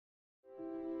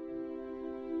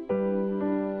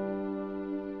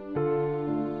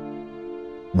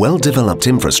Well-developed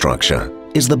infrastructure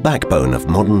is the backbone of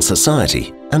modern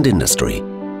society and industry.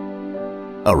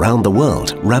 Around the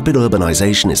world, rapid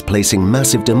urbanization is placing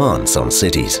massive demands on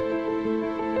cities.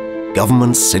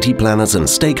 Governments, city planners and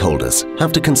stakeholders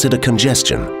have to consider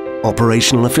congestion,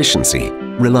 operational efficiency,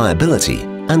 reliability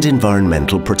and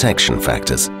environmental protection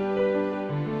factors.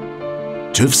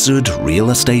 TÜV SÜD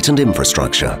Real Estate and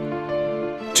Infrastructure.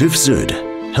 TÜV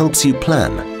SÜD helps you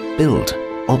plan, build,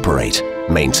 operate,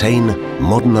 maintain,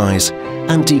 modernize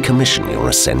and decommission your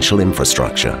essential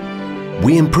infrastructure.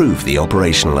 We improve the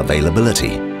operational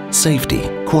availability, safety,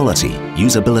 quality,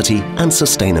 usability and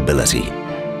sustainability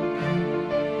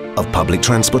of public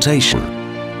transportation,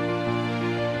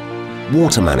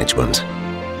 water management,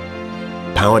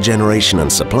 power generation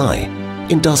and supply,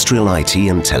 industrial IT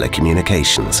and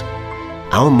telecommunications.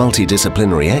 Our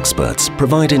multidisciplinary experts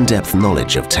provide in-depth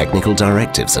knowledge of technical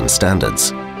directives and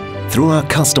standards through our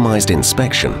customized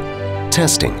inspection,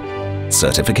 testing,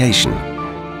 certification,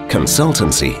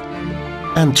 consultancy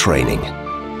and training.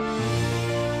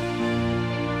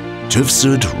 TÜV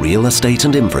SÜD Real Estate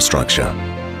and Infrastructure.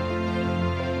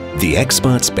 The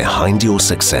experts behind your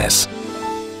success.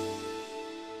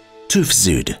 TÜV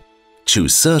SÜD.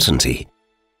 Choose certainty.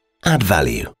 Add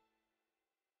value.